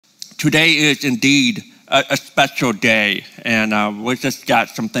Today is indeed a special day, and we just got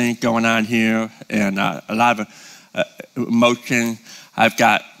some things going on here, and a lot of emotion. I've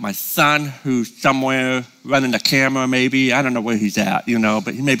got my son who's somewhere running the camera, maybe. I don't know where he's at,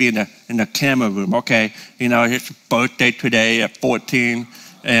 but he may be in the camera room. Okay, his birthday today at 14,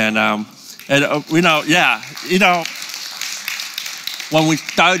 when we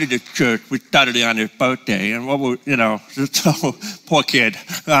started the church, we started it on his birthday, and so poor kid.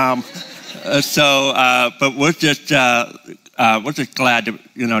 But we're just glad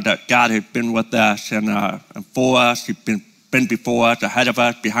that that God has been with us and for us. He's been before us, ahead of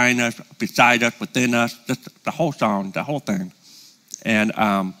us, behind us, beside us, within us. Just the whole song, the whole thing. And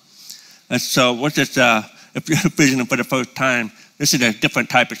so we're just if you're visiting for the first time, this is a different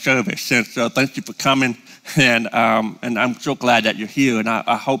type of service. And so thank you for coming. And I'm so glad that you're here, and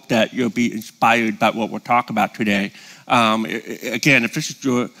I hope that you'll be inspired by what we'll talk about today. Again, if this is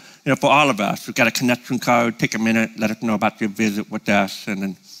your, for all of us, we've got a connection card. Take a minute, let us know about your visit with us, and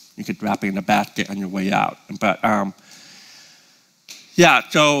then you can drop it in the basket on your way out. But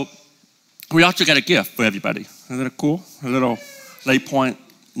so we also got a gift for everybody. Isn't it cool? A little Lake Point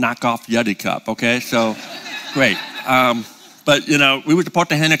knockoff Yeti cup. Okay, so great. But, we were supposed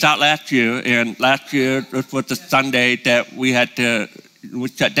to hand this out last year, and last year this was the Sunday that we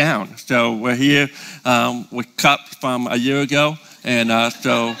shut down. So we're here with cups from a year ago, and it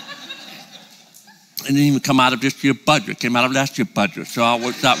didn't even come out of this year's budget. It came out of last year's budget, so it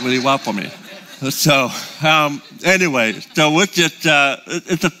worked out really well for me. So anyway, so we're just, I'm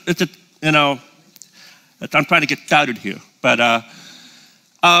trying to get started here, but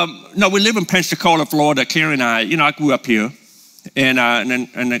we live in Pensacola, Florida. Karen and I grew up here. And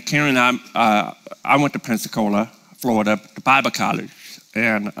then Karen and I went to Pensacola, Florida, to Bible college.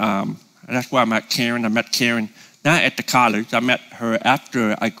 And that's where I met Karen. I met Karen not at the college. I met her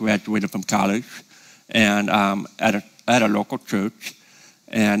after I graduated from college and at a local church.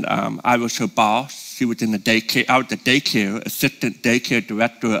 And I was her boss. She was in the daycare. I was the assistant daycare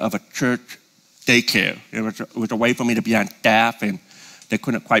director of a church daycare. It was a way for me to be on staff, and they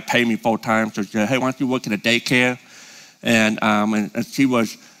couldn't quite pay me full time. So she said, hey, why don't you work in a daycare? And she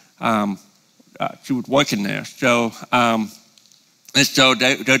was working there. So there's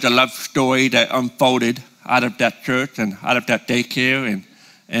a love story that unfolded out of that church and out of that daycare,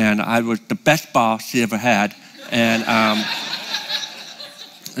 and I was the best boss she ever had. And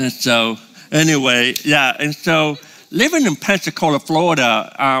so anyway, and so living in Pensacola,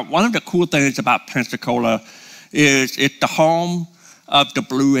 Florida, one of the cool things about Pensacola is it's the home of the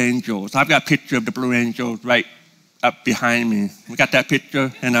Blue Angels. I've got a picture of the Blue Angels right up behind me. We got that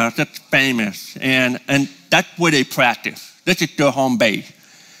picture, and that's famous. And that's where they practice. This is their home base.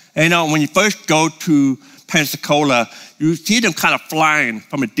 And when you first go to Pensacola, you see them kind of flying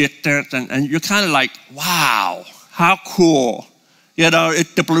from a distance, and you're kind of like, wow, how cool.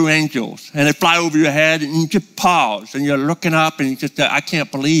 It's the Blue Angels. And they fly over your head, and you just pause, and you're looking up, and you just say, I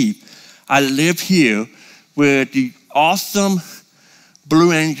can't believe I live here where the awesome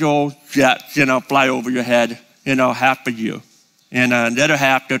Blue Angel jets, fly over your head, half a year. And the other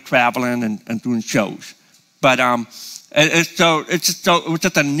half, they're traveling and doing shows. But it was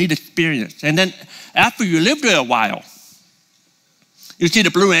just a neat experience. And then after you live there a while, you see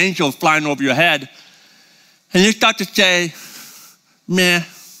the Blue Angels flying over your head, and you start to say, meh,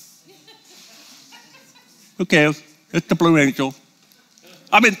 okay, it's the Blue Angel.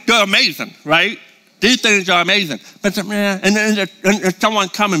 I mean, they're amazing, right? These things are amazing. But man, and then someone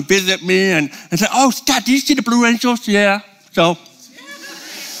come and visit me and say, oh, Scott, do you see the Blue Angels? Yeah. So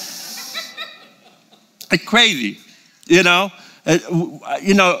it's crazy, you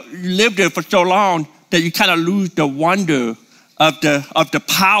live there for so long that you kind of lose the wonder of the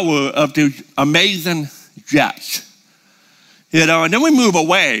power of the amazing jets, and then we move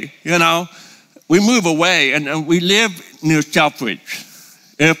away, and we live near Selfridge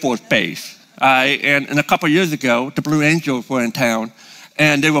Air Force Base. And a couple of years ago, the Blue Angels were in town,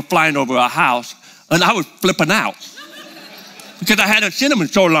 and they were flying over our house, and I was flipping out because I hadn't seen them in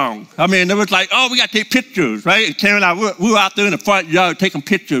so long. I mean, it was like, oh, we got to take pictures, right? And Karen and I, we were out there in the front yard taking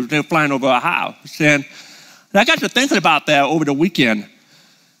pictures. They were flying over our house. And I got to thinking about that over the weekend,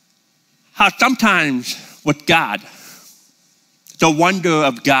 how sometimes with God, the wonder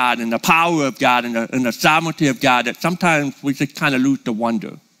of God and the power of God and the sovereignty of God, that sometimes we just kind of lose the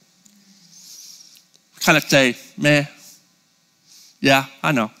wonder. Kind of say, man, yeah,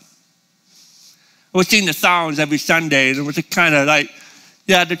 I know. We sing the songs every Sunday, and it was just kind of like,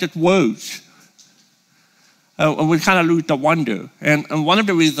 yeah, they're just words. And we kind of lose the wonder. And one of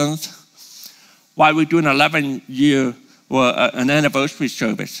the reasons why we do an 11-year an anniversary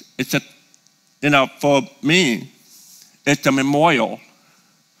service. It's for me, it's a memorial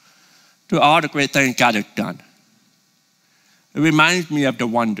to all the great things God has done. It reminds me of the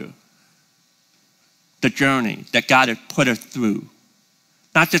wonder, the journey that God has put us through,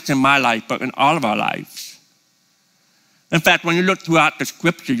 not just in my life, but in all of our lives. In fact, when you look throughout the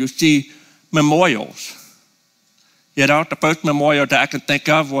scripture, you see memorials. The first memorial that I can think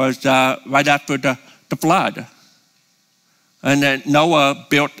of was right after the flood. And then Noah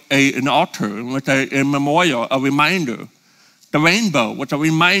built an altar with a memorial, a reminder. The rainbow was a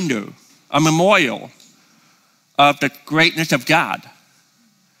reminder, a memorial of the greatness of God.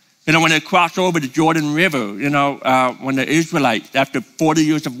 When they crossed over the Jordan River, when the Israelites, after 40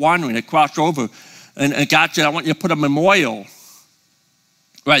 years of wandering, they crossed over, and God said, I want you to put a memorial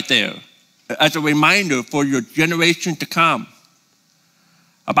right there as a reminder for your generation to come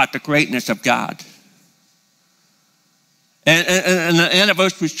about the greatness of God. And the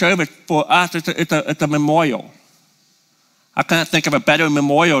anniversary service for us, it's a memorial. I can't think of a better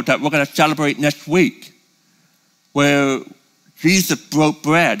memorial that we're going to celebrate next week, where Jesus broke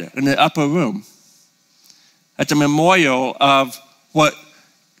bread in the upper room. It's a memorial of what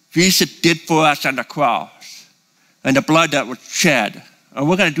Jesus did for us on the cross and the blood that was shed. And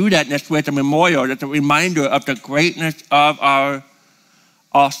we're going to do that next week as a memorial. It's a reminder of the greatness of our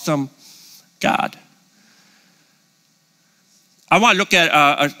awesome God. I want to look at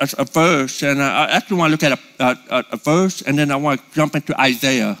a verse, and I actually want to look at a verse, and then I want to jump into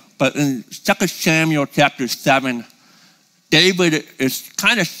Isaiah. But in 2 Samuel chapter 7, David is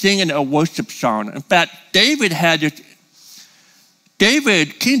kind of singing a worship song. In fact, King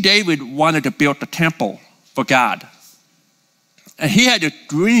David wanted to build a temple for God. And he had this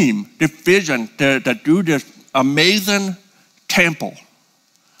dream, this vision to do this amazing temple.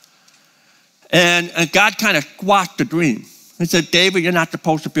 And God kind of squashed the dream. He said, David, you're not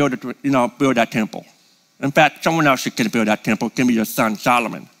supposed to build that temple. In fact, someone else is going to build that temple. It can be your son,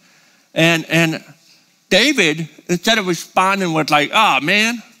 Solomon. And David, instead of responding with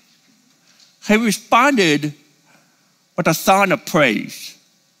man, he responded with a song of praise.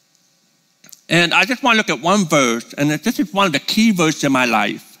 And I just want to look at one verse, and this is one of the key verses in my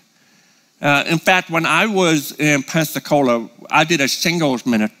life. In fact, when I was in Pensacola, I did a singles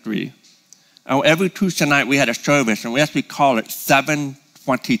ministry. Every Tuesday night we had a service, and we actually called it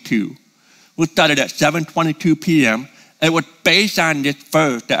 7:22. We started at 7:22 p.m. It was based on this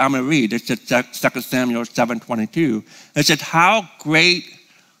verse that I'm going to read. It's 2 Samuel 7:22. It says, how great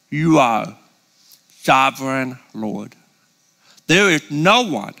you are, sovereign Lord. There is no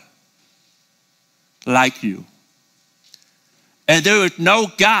one like you. And there is no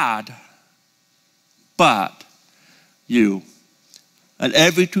God but you. And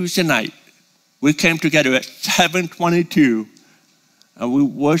every Tuesday night, we came together at 7:22 and we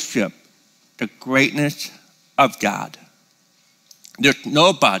worship the greatness of God. There's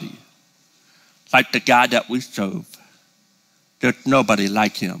nobody like the God that we serve. There's nobody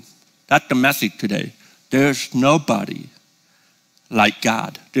like him. That's the message today. There's nobody like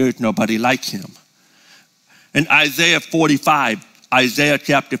God. There's nobody like him. In Isaiah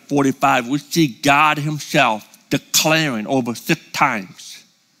chapter 45, we see God himself declaring over 6 times.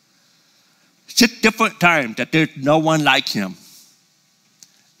 6 different times that there's no one like him.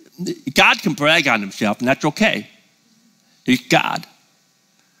 God can brag on himself, and that's okay. He's God.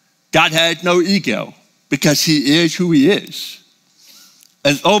 God has no ego because he is who he is.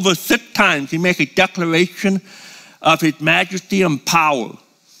 And over 6 times, he makes a declaration of his majesty and power.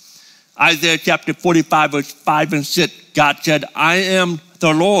 Isaiah chapter 45, verse 5 and 6, God said, I am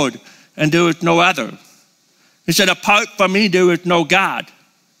the Lord, and there is no other. He said, apart from me, there is no God.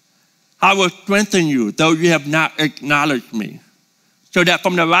 I will strengthen you, though you have not acknowledged me, so that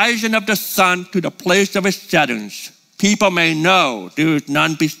from the rising of the sun to the place of its setting, people may know there is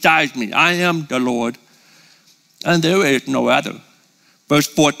none besides me. I am the Lord, and there is no other. Verse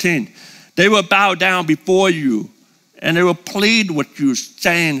 14, they will bow down before you, and they will plead with you,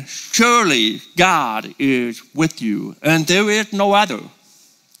 saying, surely God is with you, and there is no other.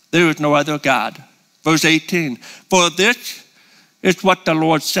 There is no other God. Verse 18, for this is what the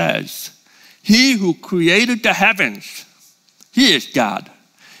Lord says. He who created the heavens, he is God.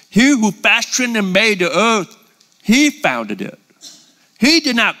 He who fashioned and made the earth, he founded it. He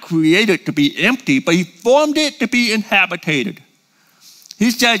did not create it to be empty, but he formed it to be inhabited.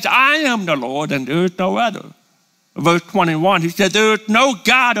 He says, I am the Lord, and there is no other. Verse 21, he said, there is no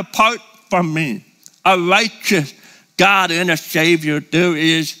God apart from me, a righteous God and a Savior. There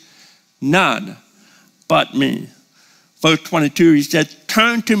is none but me. Verse 22, he said,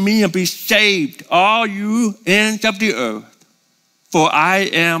 turn to me and be saved, all you ends of the earth, For I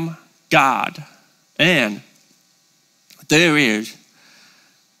am God, and there is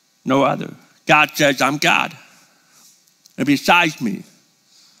no other. God says, I'm God. And besides me,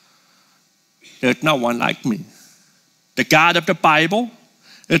 there's no one like me. The God of the Bible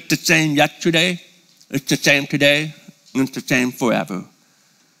is the same yesterday, it's the same today, and it's the same forever.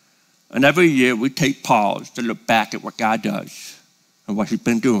 And every year we take pause to look back at what God does and what he's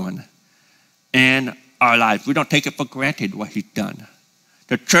been doing in our lives. We don't take it for granted what he's done.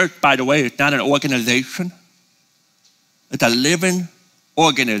 The church, by the way, is not an organization. It's a living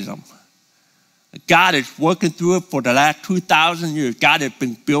organism. God is working through it for the last 2,000 years. God has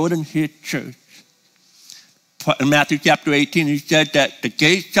been building his church. In Matthew chapter 18, he said that the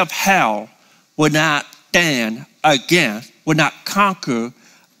gates of hell would not stand against, would not conquer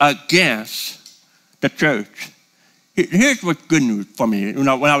against the church. Here's what's good news for me. You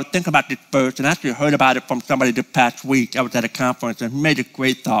know, when I was thinking about this verse, and I actually heard about it from somebody this past week, I was at a conference and made a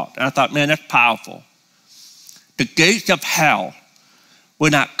great thought. And I thought, man, that's powerful. The gates of hell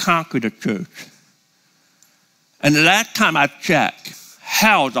will not conquer the church. And the last time I checked,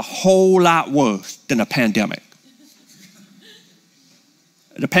 hell is a whole lot worse than a pandemic.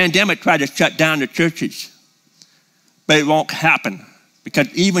 The pandemic tried to shut down the churches, but it won't happen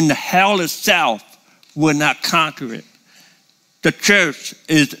because even the hell itself will not conquer it. The church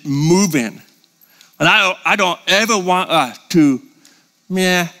is moving. And I don't ever want us to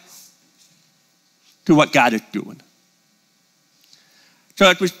what God is doing. So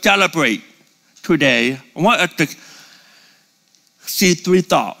as we celebrate today, I want us to see three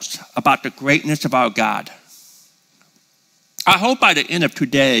thoughts about the greatness of our God. I hope by the end of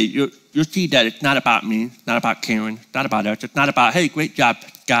today, you'll see that it's not about me, it's not about Karen, it's not about us, it's not about, hey, great job,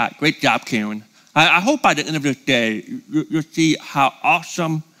 God, great job, Karen. I hope by the end of this day, you'll see how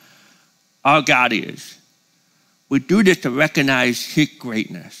awesome our God is. We do this to recognize his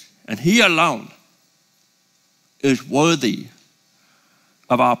greatness, and he alone is worthy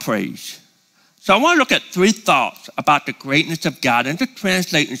of our praise. So I want to look at three thoughts about the greatness of God and to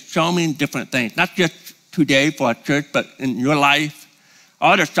translate in so many different things, not just today for our church, but in your life.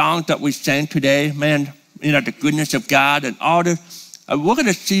 All the songs that we sang today, man, you know, the goodness of God and all the, we're going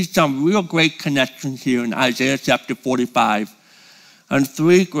to see some real great connections here in Isaiah chapter 45 and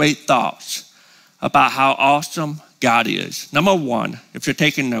three great thoughts about how awesome God is. Number one, if you're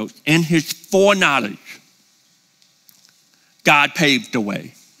taking notes, in his foreknowledge, God paved the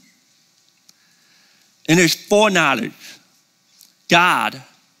way. In his foreknowledge, God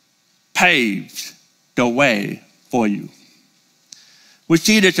paves the way for you. We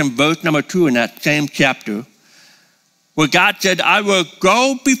see this in verse number 2 in that same chapter, where God said, I will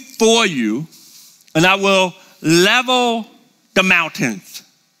go before you and I will level the mountains.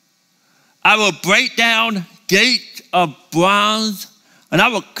 I will break down gates of bronze and I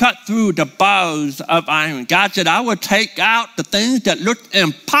will cut through the bars of iron. God said, I will take out the things that look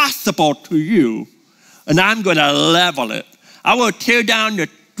impossible to you and I'm going to level it. I will tear down the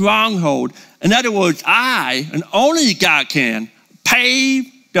stronghold. In other words, I, and only God can, pave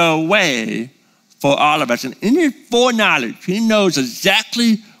the way for all of us. And in his foreknowledge, he knows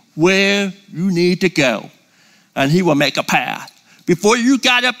exactly where you need to go. And he will make a path. Before you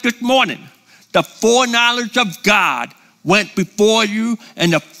got up this morning, the foreknowledge of God went before you,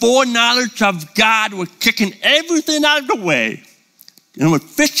 and the foreknowledge of God was kicking everything out of the way and was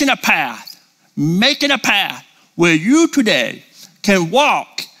fixing a path, making a path where you today can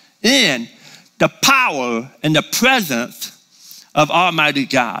walk in the power and the presence of Almighty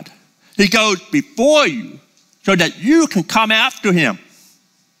God. He goes before you so that you can come after him.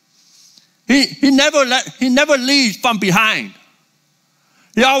 He never leads from behind.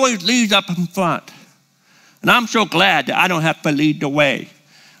 He always leads up in front. And I'm so glad that I don't have to lead the way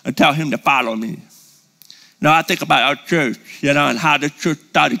and tell him to follow me. Now I think about our church, and how the church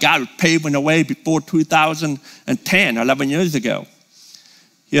started. God was paving the way before 2010, 11 years ago.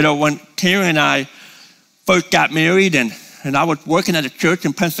 When Karen and I first got married and I was working at a church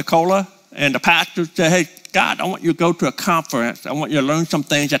in Pensacola, and the pastor said, hey, God, I want you to go to a conference. I want you to learn some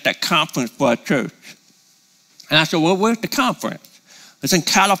things at that conference for our church. And I said, well, where's the conference? It's in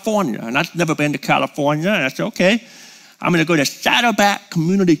California, and I've never been to California. And I said, okay, I'm going to go to Saddleback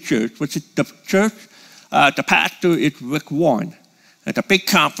Community Church, which is the church, the pastor is Rick Warren. It's a big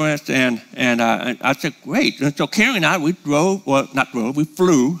conference, and I said, great. And so Karen and I, we flew,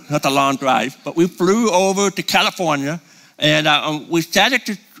 not a long drive, but we flew over to California, and we sat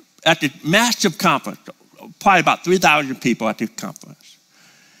at the massive conference, probably about 3,000 people at this conference.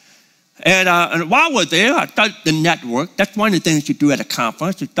 And while we're there, I started the network. That's one of the things you do at a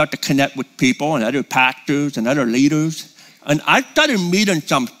conference. You start to connect with people and other pastors and other leaders. And I started meeting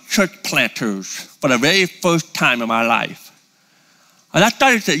some church planters for the very first time in my life. And I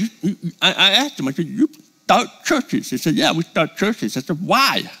started to say, I asked them, I said, you start churches? They said, yeah, we start churches. I said,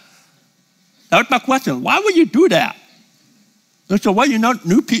 why? That was my question. Why would you do that? They said, well,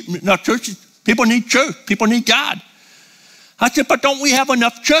 new people, churches, people need church. People need God. I said, but don't we have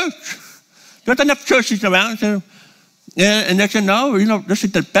enough church? There's enough churches around. And they said, no, this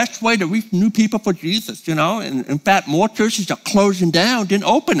is the best way to reach new people for Jesus, And in fact, more churches are closing down than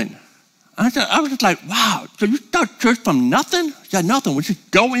opening. I was just like, wow, so you start church from nothing? Yeah, nothing. We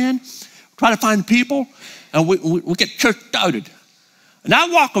just go in, try to find people, and we get church started. And I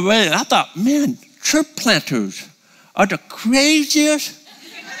walk away, and I thought, man, church planters are the craziest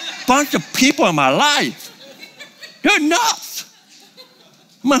bunch of people in my life. They're nuts.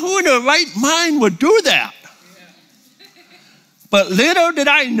 I mean, who in their right mind would do that? But little did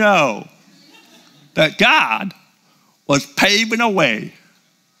I know that God was paving a way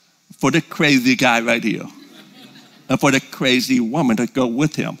for the crazy guy right here and for the crazy woman to go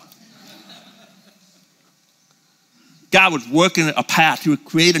with him. God was working a path. He was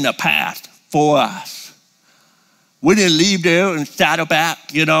creating a path for us. We didn't leave there and saddle back,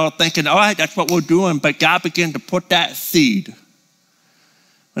 thinking, all right, that's what we're doing. But God began to put that seed.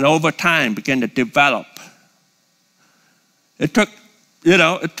 And over time began to develop. It took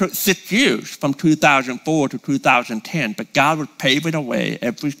 6 years from 2004 to 2010. But God was paving the way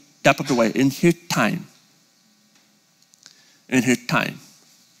every step of the way in His time. In His time.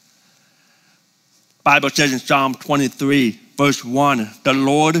 The Bible says in Psalm 23, verse 1, the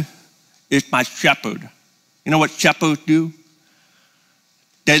Lord is my shepherd. You know what shepherds do?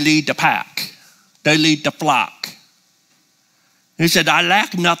 They lead the pack. They lead the flock. He said, I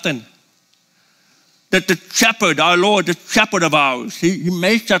lack nothing. That the shepherd, our Lord, the shepherd of ours, he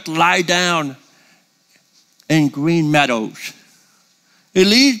makes us lie down in green meadows. He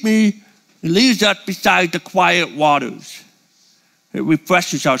leads us beside the quiet waters. It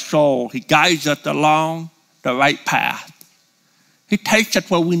refreshes our soul. He guides us along the right path. He takes us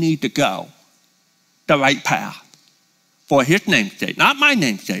where we need to go, the right path, for His name's sake, not my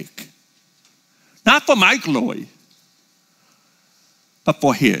name's sake, not for my glory, but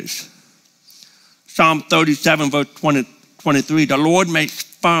for His. Psalm 37, verse 23, the Lord makes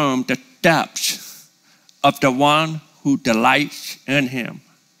firm the steps of the one who delights in Him.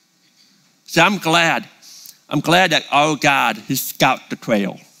 So I'm glad that our God has scouted the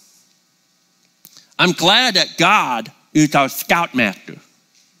trail. I'm glad that God is our scoutmaster.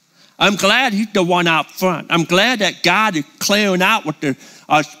 I'm glad He's the one out front. I'm glad that God is clearing out what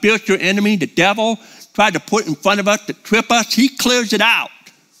our spiritual enemy, the devil, tried to put in front of us to trip us. He clears it out.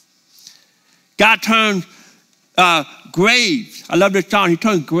 God turns graves. I love this song. He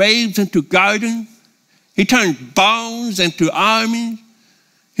turns graves into gardens. He turns bones into armies.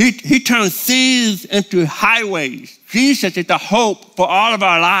 He turns seas into highways. Jesus is the hope for all of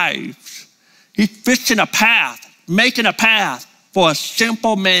our lives. He's fixing a path, making a path for a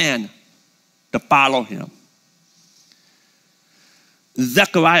simple man to follow Him.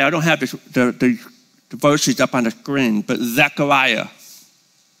 Zechariah, I don't have the verses up on the screen, but Zechariah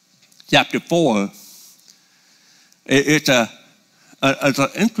chapter 4, it's an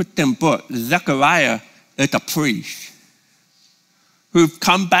interesting book. Zechariah is a priest who've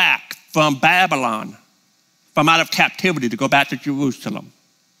come back from Babylon, from out of captivity to go back to Jerusalem.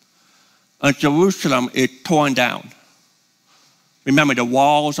 And Jerusalem is torn down. Remember, the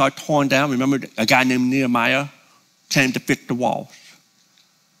walls are torn down. Remember, a guy named Nehemiah came to fix the walls.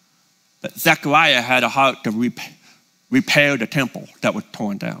 But Zechariah had a heart to repair the temple that was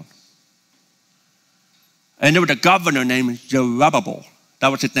torn down. And there was a governor named Zerubbabel. That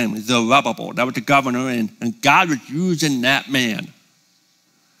was his name, Zerubbabel. That was the governor, and God was using that man.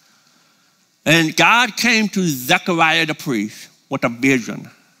 And God came to Zechariah the priest with a vision.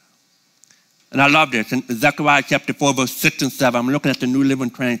 And I love this. In Zechariah chapter 4, verse 6 and 7, I'm looking at the New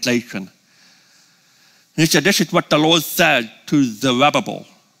Living Translation. He said, this is what the Lord said to Zerubbabel.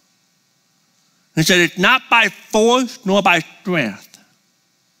 He said, it's not by force nor by strength,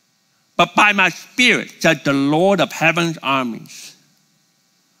 but by my spirit, said the Lord of heaven's armies.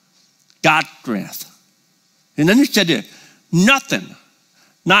 God's strength. And then he said this, nothing,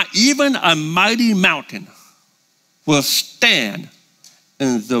 not even a mighty mountain, will stand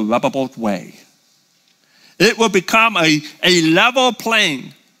in Zerubbabel's way. It will become a level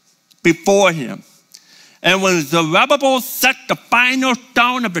plain before him. And when Zerubbabel set the final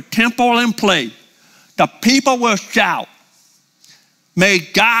stone of the temple in place, the people will shout, may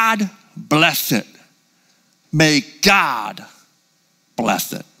God bless it. May God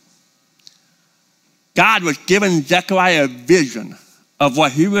bless it. God was giving Zechariah a vision of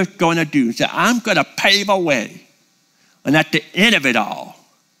what he was going to do. He said, I'm going to pave a way. And at the end of it all,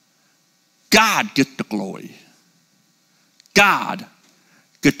 God gets the glory. God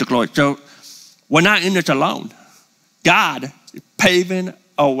gets the glory. So we're not in this alone. God is paving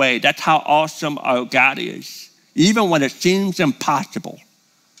a way. That's how awesome our God is. Even when it seems impossible,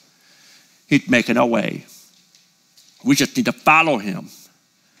 he's making a way. We just need to follow him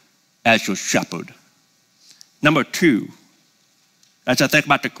as your shepherd. Number two, as I think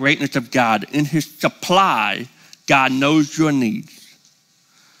about the greatness of God, in his supply, God knows your needs.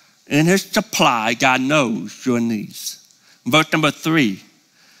 In his supply, God knows your needs. Verse number 3,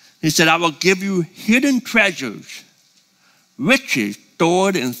 he said, I will give you hidden treasures, riches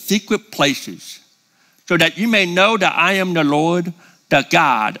stored in secret places, so that you may know that I am the Lord, the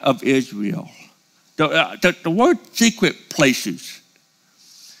God of Israel. The word secret places,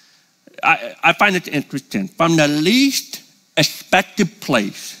 I find it interesting. From the least expected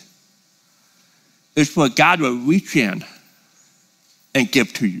place is where God will reach in and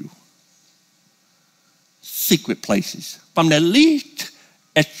give to you. Secret places. From the least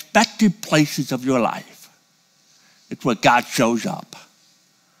expected places of your life, it's where God shows up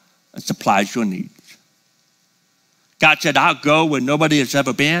and supplies your needs. God said, I'll go where nobody has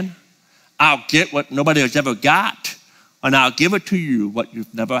ever been. I'll get what nobody has ever got, and I'll give it to you what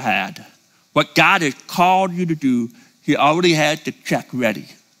you've never had. What God has called you to do, he already had the check ready.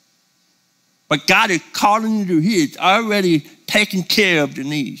 What God is calling you to do, he is already taking care of the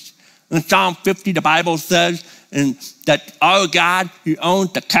needs. In Psalm 50, the Bible says that our God, he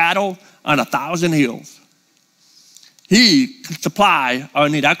owns the cattle on 1,000 hills. He can supply our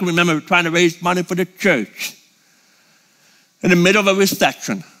need. I can remember trying to raise money for the church in the middle of a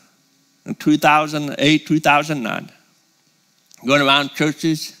recession in 2008, 2009. Going around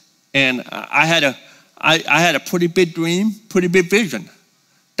churches, and I had a pretty big dream, pretty big vision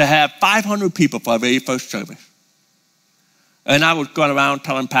to have 500 people for our very first service. And I was going around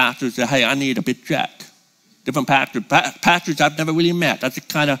telling pastors that, hey, I need a big check. Different pastors I've never really met. That's the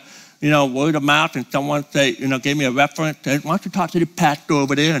kind of, word of mouth, and someone say, gave me a reference. Said, why don't you talk to the pastor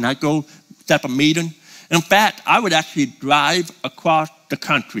over there? And I go set up a meeting. In fact, I would actually drive across the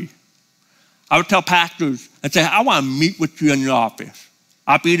country. I would tell pastors and say, I want to meet with you in your office.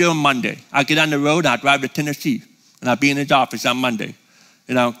 I'll be there on Monday. I'll get on the road, I'll drive to Tennessee, and I'll be in his office on Monday.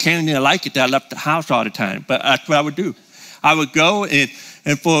 Can't even like it that I left the house all the time, but that's what I would do. I would go and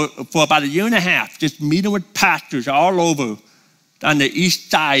for about a year and a half, just meeting with pastors all over on the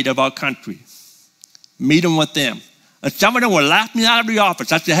east side of our country, meeting with them. And some of them would laugh me out of the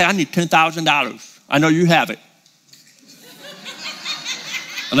office. I said, hey, I need $10,000. I know you have it.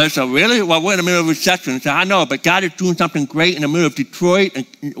 And they said, really? Well, we're in the middle of a recession. I said, I know, but God is doing something great in the middle of Detroit, and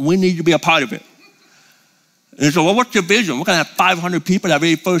we need to be a part of it. And they said, well, what's your vision? We're going to have 500 people that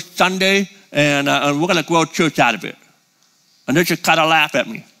very first Sunday, and we're going to grow a church out of it. And they just kind of laugh at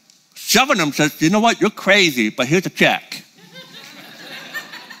me. Some of them says, you know what, you're crazy, but here's a check.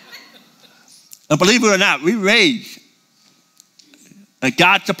 And believe it or not, we raised, and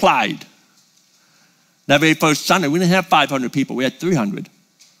God supplied. That very first Sunday, we didn't have 500 people, we had 300.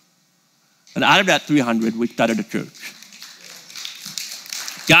 And out of that 300, we started a church.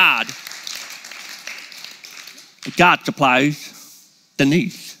 God supplies the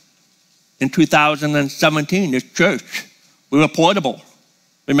needs. In 2017, this church, we were portable.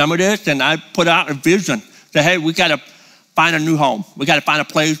 Remember this? And I put out a vision. Said, hey, we got to find a new home. We got to find a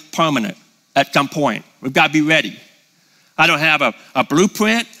place permanent at some point. We've got to be ready. I don't have a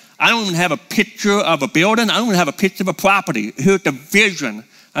blueprint. I don't even have a picture of a building. I don't even have a picture of a property. Here's the vision,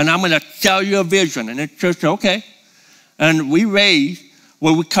 and I'm going to sell you a vision. And the church said, okay. And we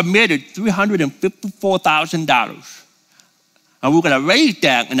committed $354,000. And we're going to raise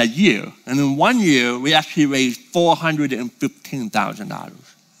that in a year. And in 1 year, we actually raised $415,000.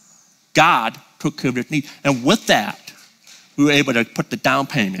 God took care of this need. And with that, we were able to put the down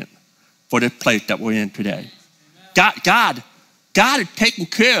payment for this place that we're in today. God is taking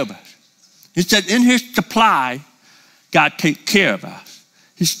care of us. He said in his supply, God takes care of us.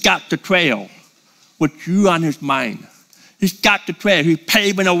 He's got the trail with you on his mind. He's got the trail. He's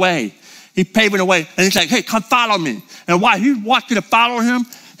paving a way. He's paving a way. And he's like, hey, come follow me. And while he wants you to follow him,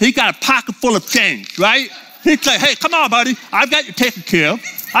 he got a pocket full of change, right? He's like, hey, come on, buddy. I've got you taken care of.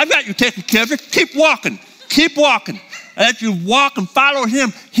 I've got you taken care of. Just keep walking. Keep walking. And as you walk and follow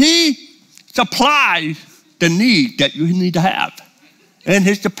him, he supplies the need that you need to have. And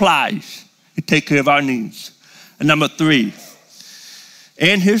his supplies, he takes care of our needs. And number 3,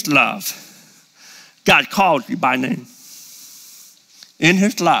 in his love, God calls you by name. In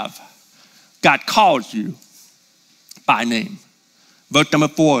his love, God calls you by name. Verse number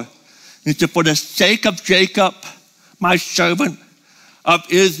 4, he said, for the sake of Jacob, my servant, of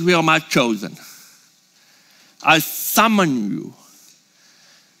Israel, my chosen, I summon you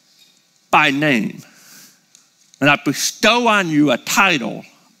by name, and I bestow on you a title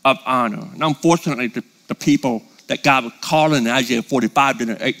of honor. And unfortunately, the people that God was calling in Isaiah 45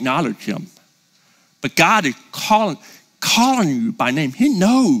 didn't acknowledge him. But God is calling you by name. He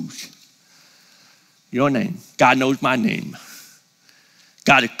knows your name. God knows my name.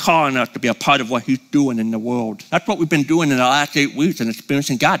 God is calling us to be a part of what he's doing in the world. That's what we've been doing in the last 8 weeks and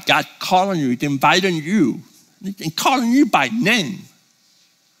experiencing God. God's calling you. He's inviting you. He's calling you by name.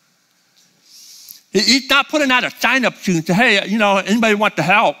 He's not putting out a sign-up sheet and say, hey, anybody want to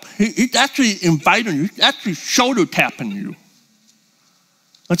help? He's actually inviting you. He's actually shoulder tapping you.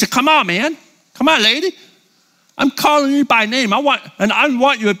 And say, come on, man. Come on, lady. I'm calling you by name. I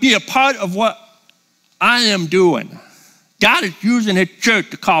want you to be a part of what I am doing. God is using his church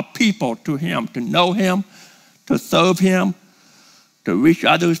to call people to him, to know him, to serve him, to reach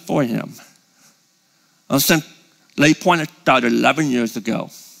others for him. Since Lake Point started 11 years ago,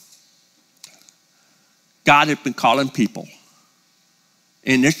 God has been calling people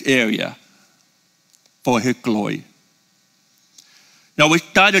in this area for his glory. Now, we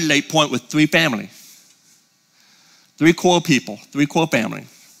started Lake Point with 3 families, 3 core people, 3 core families.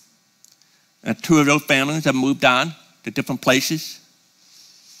 And 2 of those families have moved on to different places.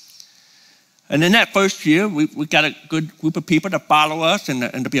 And in that first year, we got a good group of people to follow us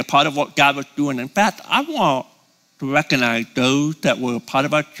and to be a part of what God was doing. In fact, I want to recognize those that were a part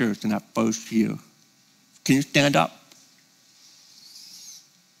of our church in that first year. Can you stand up?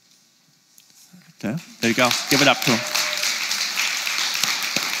 Okay, there you go. Give it up to them.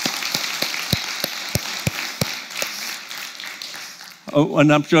 Oh,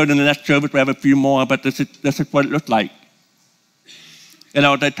 and I'm sure in the next service we have a few more, but this is what it looked like.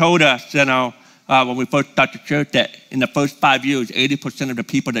 They told us, when we first started the church that in the first 5 years, 80% of the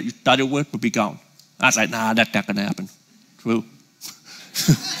people that you started with would be gone. I was like, nah, that's not going to happen. True.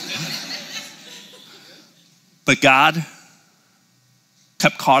 But God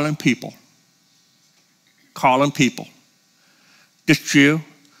kept calling people. This year,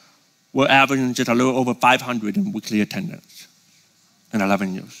 we're averaging just a little over 500 in weekly attendance in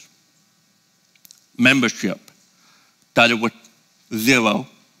 11 years. Membership started with 0,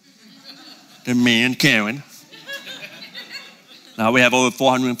 then me and Karen. Now we have over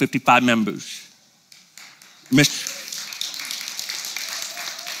 455 members.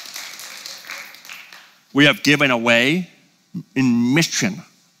 We have given away in mission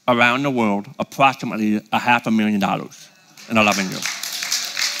around the world approximately $500,000 in 11 years.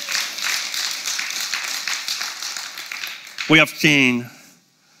 We have seen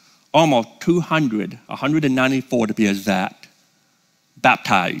almost 194 to be exact,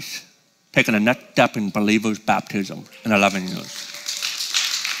 baptized, taking the next step in believers' baptism in 11 years.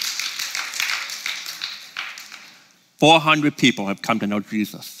 400 people have come to know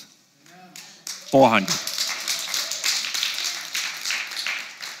Jesus. 400.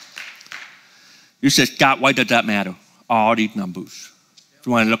 You say, Scott, why does that matter? All these numbers. If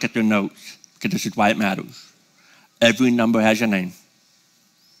you want to look at your notes, because this is why it matters. Every number has a name.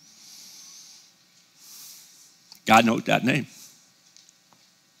 God knows that name.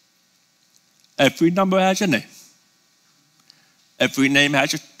 Every number has a name. Every name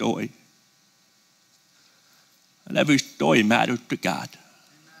has a story. And every story matters to God.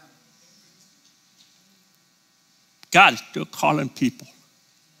 God is still calling people.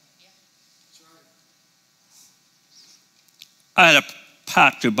 I had a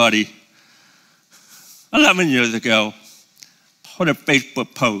pastor buddy 11 years ago put a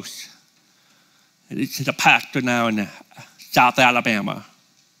Facebook post. He's a pastor now in South Alabama.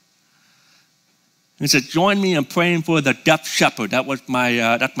 He said, join me in praying for the deaf shepherd. That was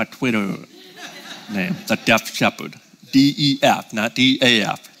that's my Twitter name, the deaf shepherd. D-E-F, not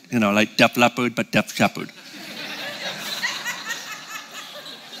D-A-F. Like Def Leppard, but deaf shepherd.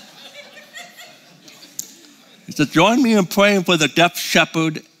 He said, join me in praying for the deaf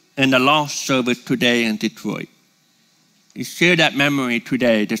shepherd in the lost service today in Detroit. He shared that memory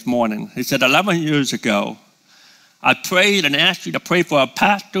today, this morning. He said, 11 years ago, I prayed and asked you to pray for a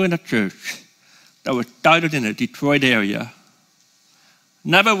pastor in a church that was started in the Detroit area.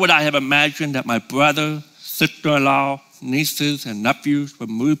 Never would I have imagined that my brother, sister-in-law, nieces, and nephews would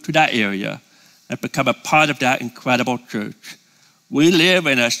move to that area and become a part of that incredible church. We live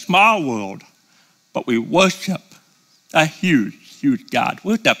in a small world, but we worship a huge, huge God.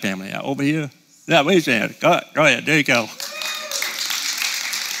 Where's that family at? Over here? Yeah, raise your hand. Go ahead. There you go.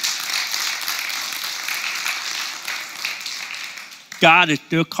 God is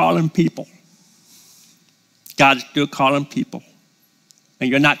still calling people. God is still calling people. And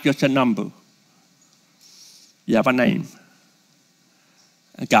you're not just a number. You have a name.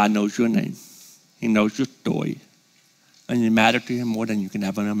 And God knows your name. He knows your story. And you matter to him more than you can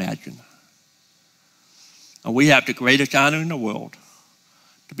ever imagine. And we have the greatest honor in the world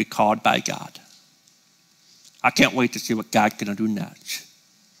to be called by God. I can't wait to see what God's going to do next.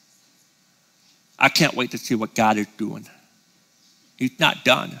 I can't wait to see what God is doing. He's not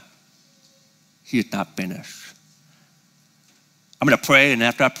done. He is not finished. I'm going to pray, and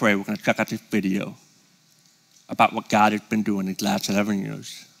after I pray, we're going to check out this video about what God has been doing these last 11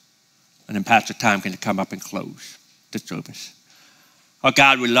 years. And then Pastor Tom can come up and close the service. Oh,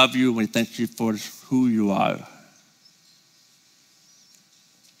 God, we love you, and we thank you for who you are.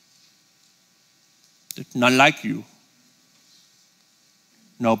 There's none like you.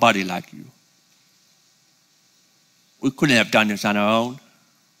 Nobody like you. We couldn't have done this on our own.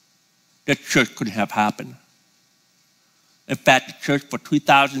 The church couldn't have happened. In fact, the church for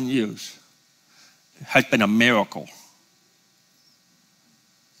 2,000 years has been a miracle.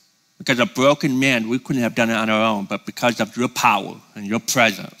 Because of broken men, we couldn't have done it on our own, but because of your power and your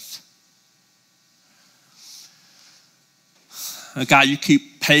presence. And God, you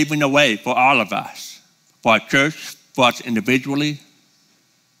keep paving the way for all of us, for our church, for us individually.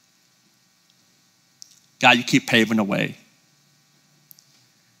 God, you keep paving the way.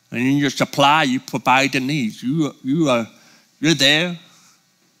 And in your supply, you provide the needs. You're there.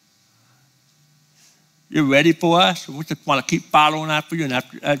 You're ready for us. We just want to keep following after you. And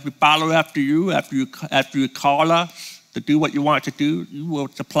as we follow after you call us to do what you want to do, you will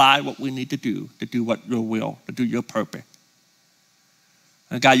supply what we need to do what your will, to do your purpose.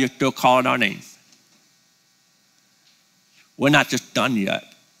 And God, you're still calling our name. We're not just done yet.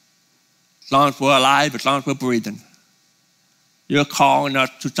 As long as we're alive, as long as we're breathing, you're calling us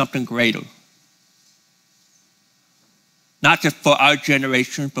to something greater. Not just for our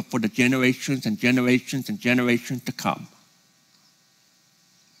generation, but for the generations and generations and generations to come.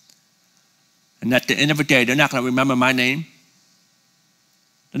 And at the end of the day, they're not going to remember my name.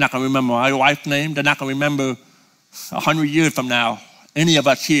 They're not going to remember my wife's name. They're not going to remember 100 years from now, any of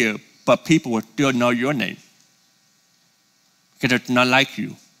us here, but people will still know your name. Because there's none like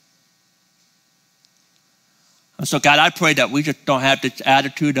you. And so, God, I pray that we just don't have this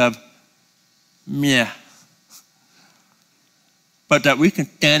attitude of, meh, but that we can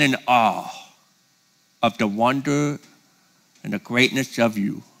stand in awe of the wonder and the greatness of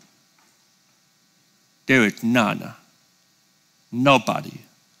you. There is none, nobody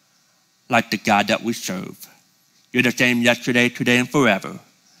like the God that we serve. You're the same yesterday, today, and forever.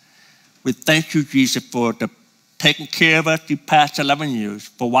 We thank you, Jesus, for taking care of us these past 11 years,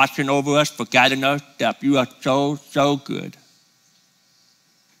 for watching over us, for guiding us. That you are so, so good.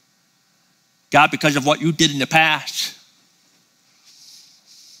 God, because of what you did in the past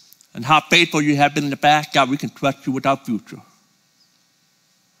and how faithful you have been in the past, God, we can trust you with our future.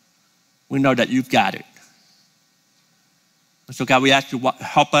 We know that you've got it. And so, God, we ask you to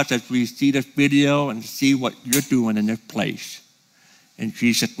help us as we see this video and see what you're doing in this place. In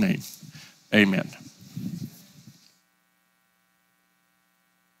Jesus' name, amen.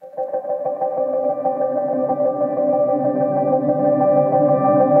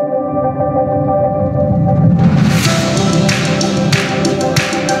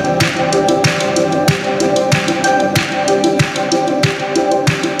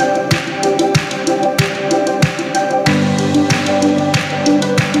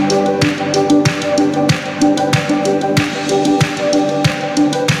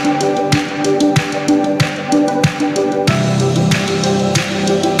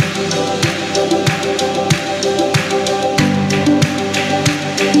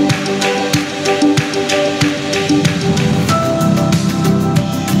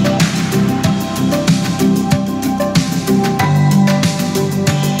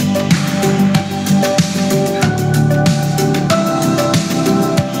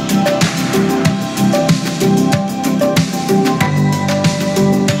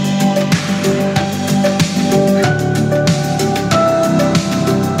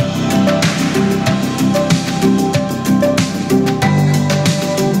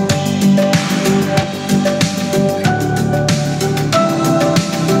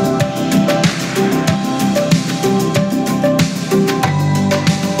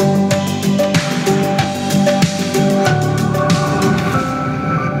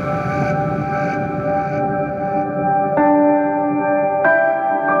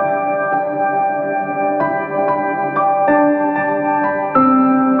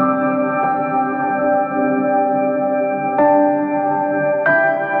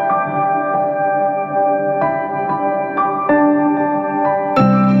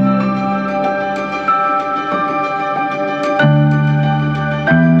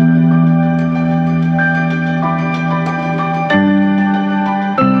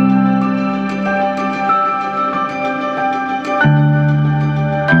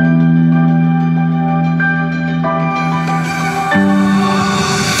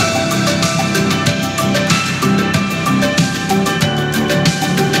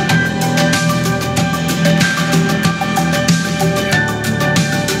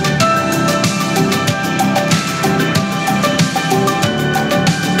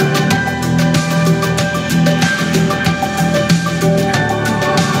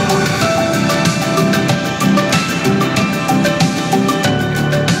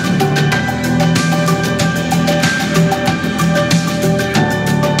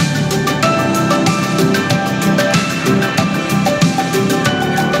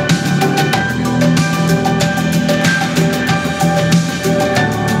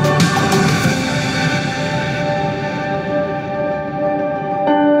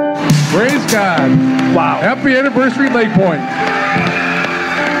 God. Wow. Happy anniversary, Lake Point.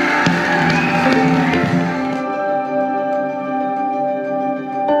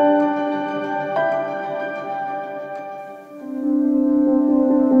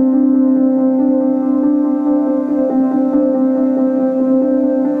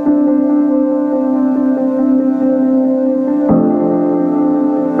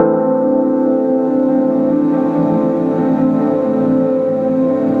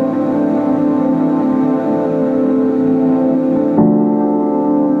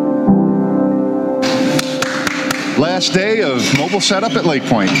 Last day of mobile setup at Lake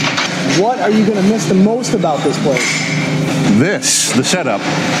Point. What are you going to miss the most about this place? The setup.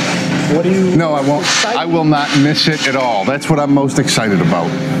 What do you? No, I won't. I will not miss it at all. That's what I'm most excited about.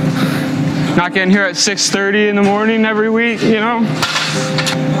 Not getting here at 6:30 in the morning every week, you know?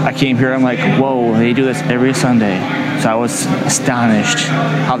 I came here, I'm like, whoa, they do this every Sunday. So I was astonished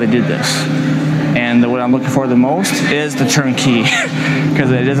how they did this. And what I'm looking for the most is the turnkey, because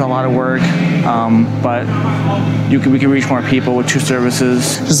it is a lot of work, but we can reach more people with 2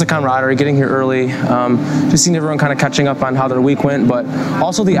 services. Just the camaraderie, getting here early, just seeing everyone kind of catching up on how their week went, but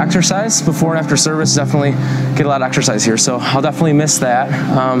also the exercise before and after service. Definitely get a lot of exercise here, so I'll definitely miss that.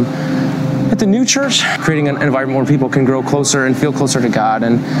 At the new church, creating an environment where people can grow closer and feel closer to God,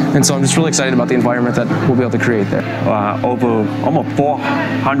 and so I'm just really excited about the environment that we'll be able to create there. Over almost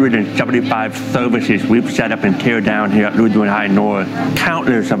 475 services we've set up and tear down here at Lutheran High North.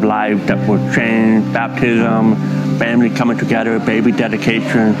 Countless of lives that were changed, baptism, family coming together, baby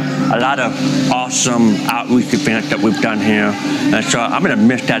dedication, a lot of awesome outreach events that we've done here. And so I'm going to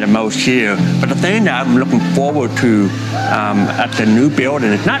miss that the most here. But the thing that I'm looking forward to at the new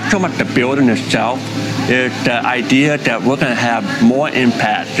building is not so much the building itself, it's the idea that we're going to have more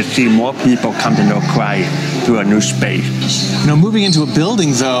impact to see more people come to know Christ through a new space. You know, moving into a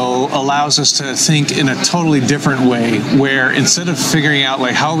building, though, allows us to think in a totally different way, where instead of figuring out,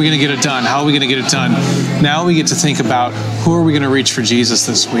 like, how are we going to get it done? How are we going to get it done? Now we get to think about who are we going to reach for Jesus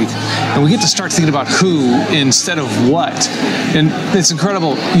this week? And we get to start thinking about who instead of what. And it's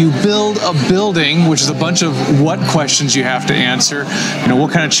incredible. You build a building, which is a bunch of what questions you have to answer. You know,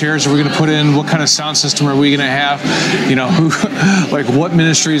 what kind of chairs are we going to put in? What kind of sound system are we going to have? You know, who, like, what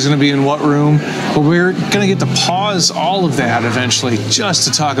ministry is going to be in what room? But we're going to get to pause all of that eventually just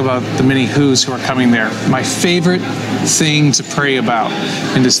to talk about the many who's who are coming there. My favorite thing to pray about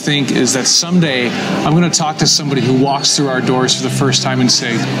and to think is that someday I'm going to talk to somebody who walks through our doors for the first time and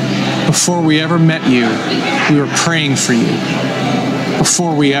say, before we ever met you, we were praying for you.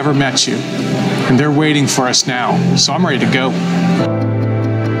 Before we ever met you. And they're waiting for us now. So I'm ready to go.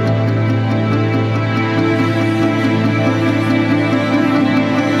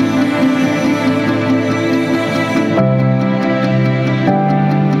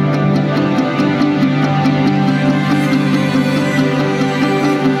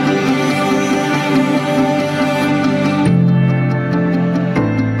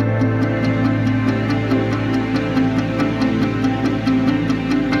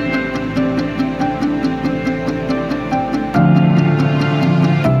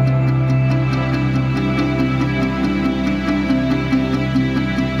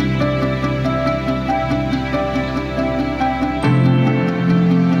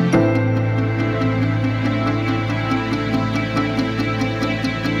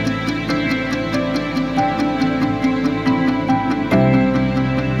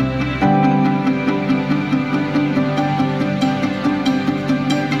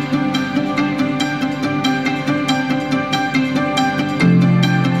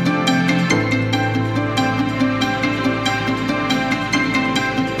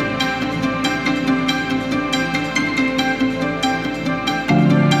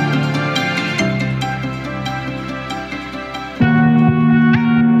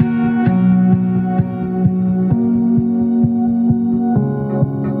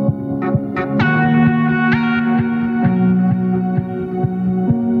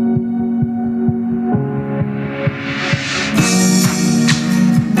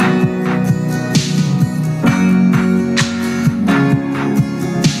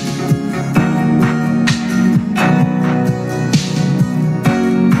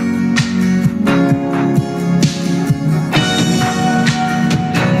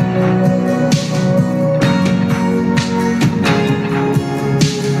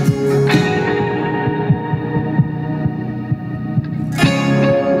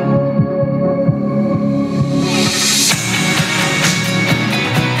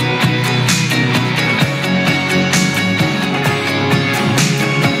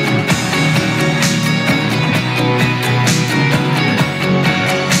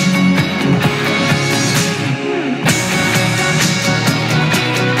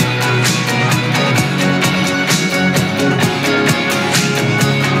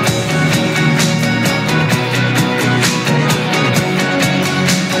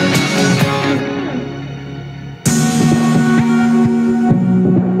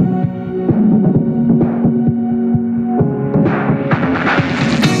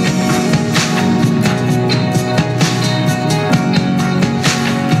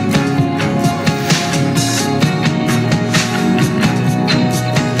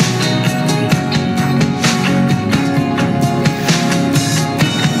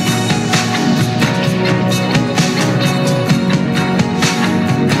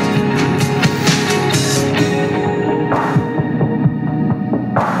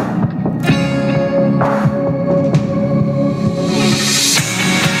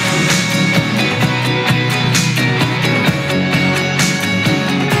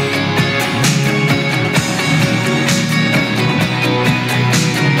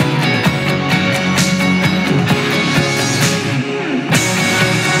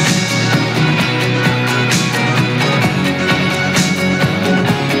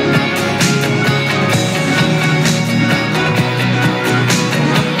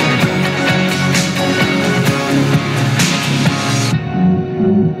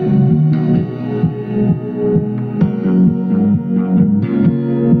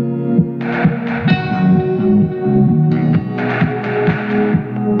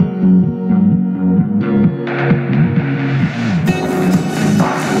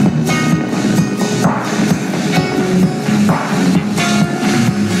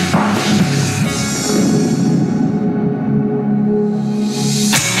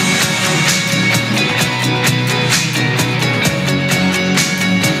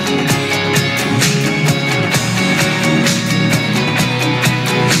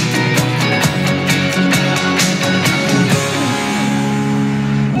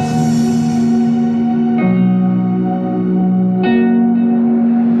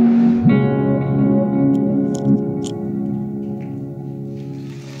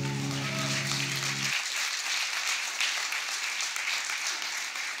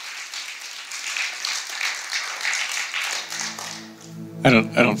 I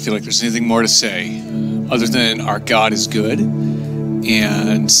don't feel like there's anything more to say other than our God is good.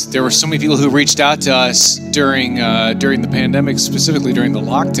 And there were so many people who reached out to us during the pandemic, specifically during the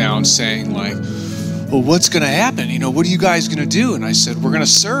lockdown, saying like, well, what's going to happen? You know, what are you guys going to do? And I said, we're going to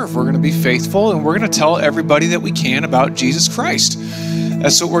serve, we're going to be faithful, and we're going to tell everybody that we can about Jesus Christ.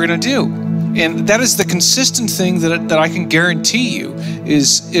 That's what we're going to do. And that is the consistent thing that I can guarantee you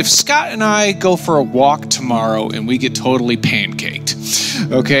is if Scott and I go for a walk tomorrow and we get totally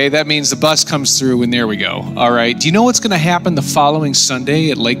pancaked, okay, that means the bus comes through and there we go. All right. Do you know what's going to happen the following Sunday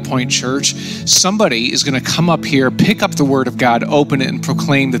at Lake Point Church? Somebody is going to come up here, pick up the Word of God, open it, and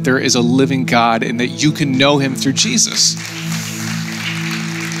proclaim that there is a living God and that you can know Him through Jesus.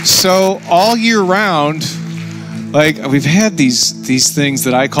 So all year round, like, we've had these things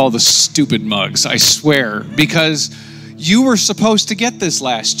that I call the stupid mugs, I swear, because you were supposed to get this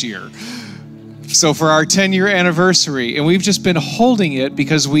last year. So for our 10-year anniversary, and we've just been holding it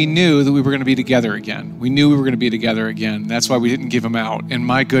because we knew that we were going to be together again. We knew we were going to be together again. That's why we didn't give them out. And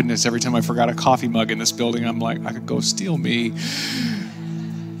my goodness, every time I forgot a coffee mug in this building, I'm like, I could go steal me.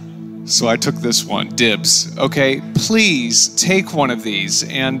 So I took this one, dibs. Okay, please take one of these.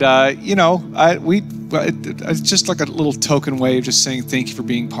 And, it's just like a little token way of just saying thank you for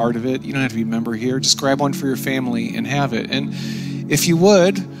being part of it. You don't have to be a member here. Just grab one for your family and have it. And if you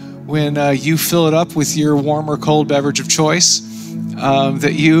would, when you fill it up with your warm or cold beverage of choice,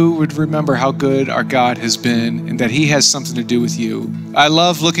 that you would remember how good our God has been and that He has something to do with you. I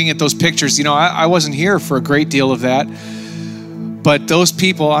love looking at those pictures. You know, I wasn't here for a great deal of that. But those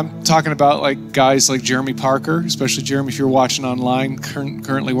people, I'm talking about like guys like Jeremy Parker, especially Jeremy, if you're watching online,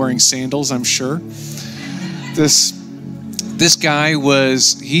 currently wearing sandals, I'm sure. This guy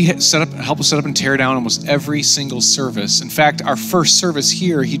he helped us set up and tear down almost every single service. In fact, our first service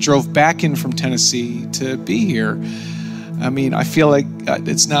here, he drove back in from Tennessee to be here. I mean, I feel like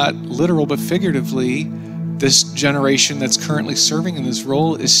it's not literal, but figuratively, this generation that's currently serving in this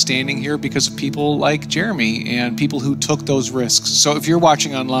role is standing here because of people like Jeremy and people who took those risks. So if you're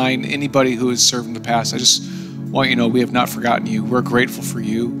watching online, anybody who has served in the past, I just want you to know we have not forgotten you. We're grateful for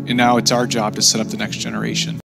you. And now it's our job to set up the next generation.